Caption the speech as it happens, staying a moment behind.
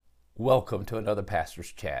Welcome to another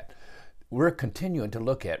Pastor's Chat. We're continuing to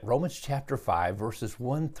look at Romans chapter 5, verses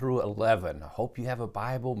 1 through 11. I hope you have a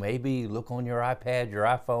Bible. Maybe look on your iPad, your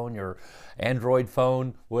iPhone, your Android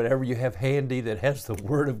phone, whatever you have handy that has the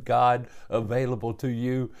Word of God available to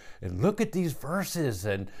you. And look at these verses,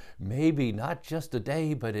 and maybe not just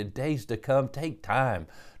today, but in days to come, take time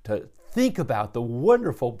to think about the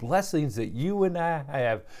wonderful blessings that you and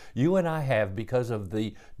I have because of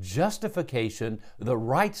the justification, the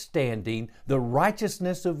right standing, the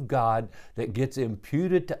righteousness of God that gets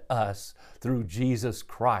imputed to us through Jesus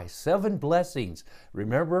Christ. 7 blessings.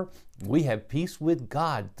 Remember, we have peace with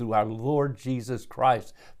God through our Lord Jesus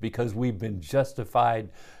Christ because we've been justified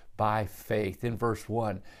by faith in verse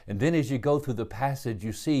 1. And then as you go through the passage,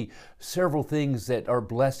 you see several things that are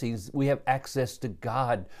blessings. We have access to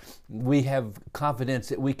God. We have confidence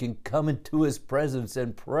that we can come into His presence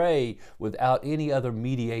and pray without any other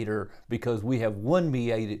mediator because we have one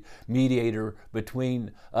mediator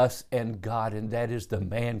between us and God, and that is the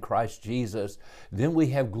man Christ Jesus. Then we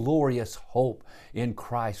have glorious hope in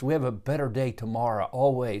Christ. We have a better day tomorrow,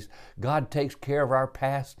 always. God takes care of our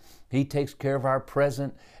past. He takes care of our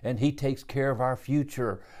present, and He takes care of our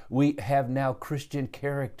future. We have now Christian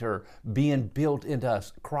character being built into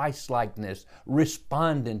us, Christ-likeness,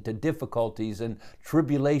 responding to difficulties and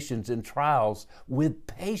tribulations and trials with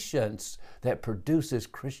patience that produces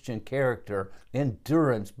Christian character,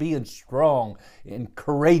 endurance, being strong and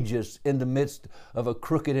courageous in the midst of a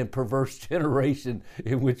crooked and perverse generation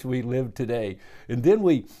in which we live today. And then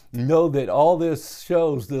we know that all this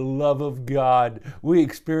shows the love of God. We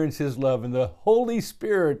experience His love, and the Holy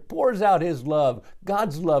Spirit pours out His love,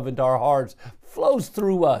 God's love into our hearts, flows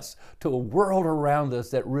through us to a world around us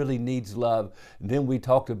that really needs love. And then we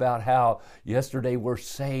talked about how yesterday we're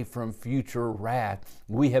saved from future wrath.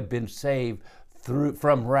 We have been saved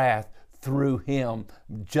from wrath through Him,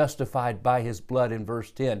 justified by His blood in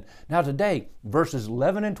verse 10. Now today, verses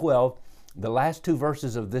 11 and 12, the last 2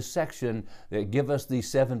 verses of this section that give us these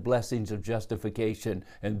 7 blessings of justification.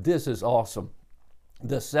 And this is awesome.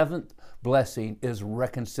 The 7th blessing is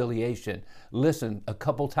reconciliation. Listen a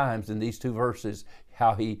couple times in these 2 verses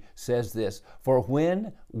how he says this. For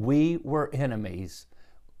when we were enemies,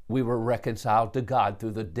 we were reconciled to God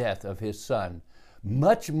through the death of His Son.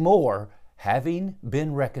 Much more, having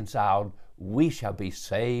been reconciled, we shall be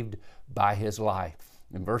saved by His life.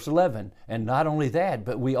 In verse 11, and not only that,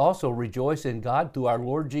 but we also rejoice in God through our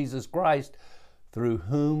Lord Jesus Christ, through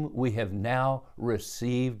whom we have now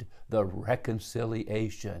received the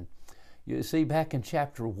reconciliation. You see, back in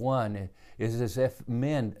chapter 1, it is as if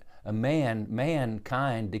mankind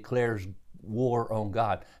declares war on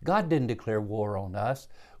God. God didn't declare war on us.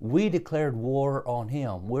 We declared war on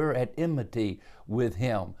Him. We're at enmity with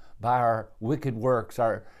Him by our wicked works,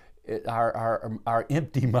 our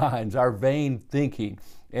empty minds, our vain thinking,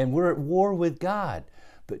 and we're at war with God.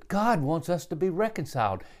 But God wants us to be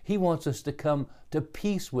reconciled. He wants us to come to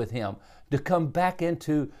peace with Him, to come back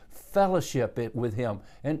into fellowship with Him.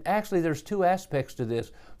 And actually, there's 2 aspects to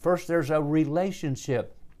this. First, there's a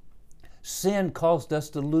relationship. Sin caused us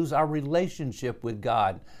to lose our relationship with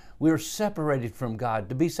God. We're separated from God.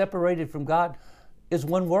 To be separated from God is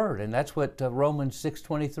one word, and that's what Romans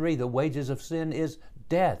 6:23, the wages of sin is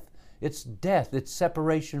death. It's death. It's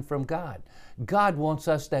separation from God. God wants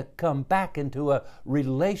us to come back into a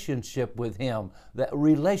relationship with Him, that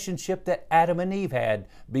relationship that Adam and Eve had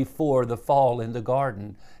before the fall in the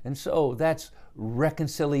garden. And so that's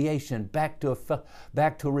reconciliation, back to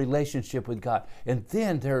a relationship with God. And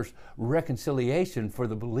then there's reconciliation for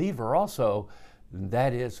the believer also.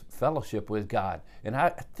 That is fellowship with God. And I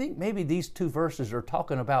think maybe these 2 verses are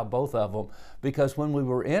talking about both of them, because when we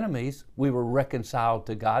were enemies, we were reconciled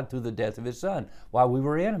to God through the death of His Son. While we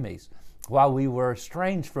were enemies, while we were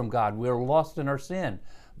estranged from God, we were lost in our sin.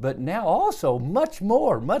 But now also much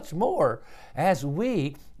more, as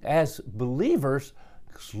we, as believers,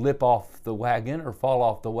 slip off the wagon or fall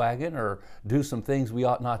off the wagon or do some things we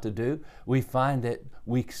ought not to do, we find that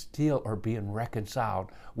we still are being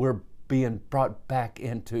reconciled. We're being brought back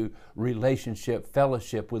into relationship,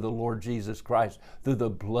 fellowship with the Lord Jesus Christ through the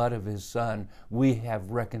blood of His Son. We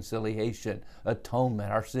have reconciliation,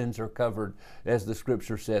 atonement. Our sins are covered, as the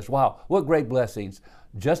Scripture says. Wow, what great blessings.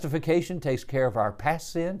 Justification takes care of our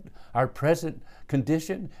past sin, our present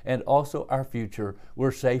condition, and also our future.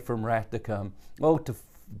 We're safe from wrath to come. Oh,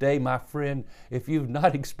 today, my friend, if you've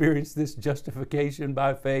not experienced this justification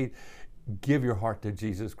by faith, give your heart to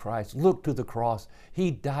Jesus Christ. Look to the cross.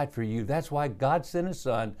 He died for you. That's why God sent His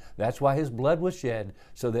Son. That's why His blood was shed,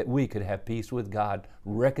 so that we could have peace with God,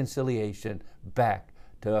 reconciliation, back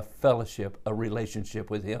to a fellowship, a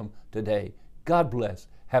relationship with Him today. God bless.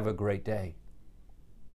 Have a great day.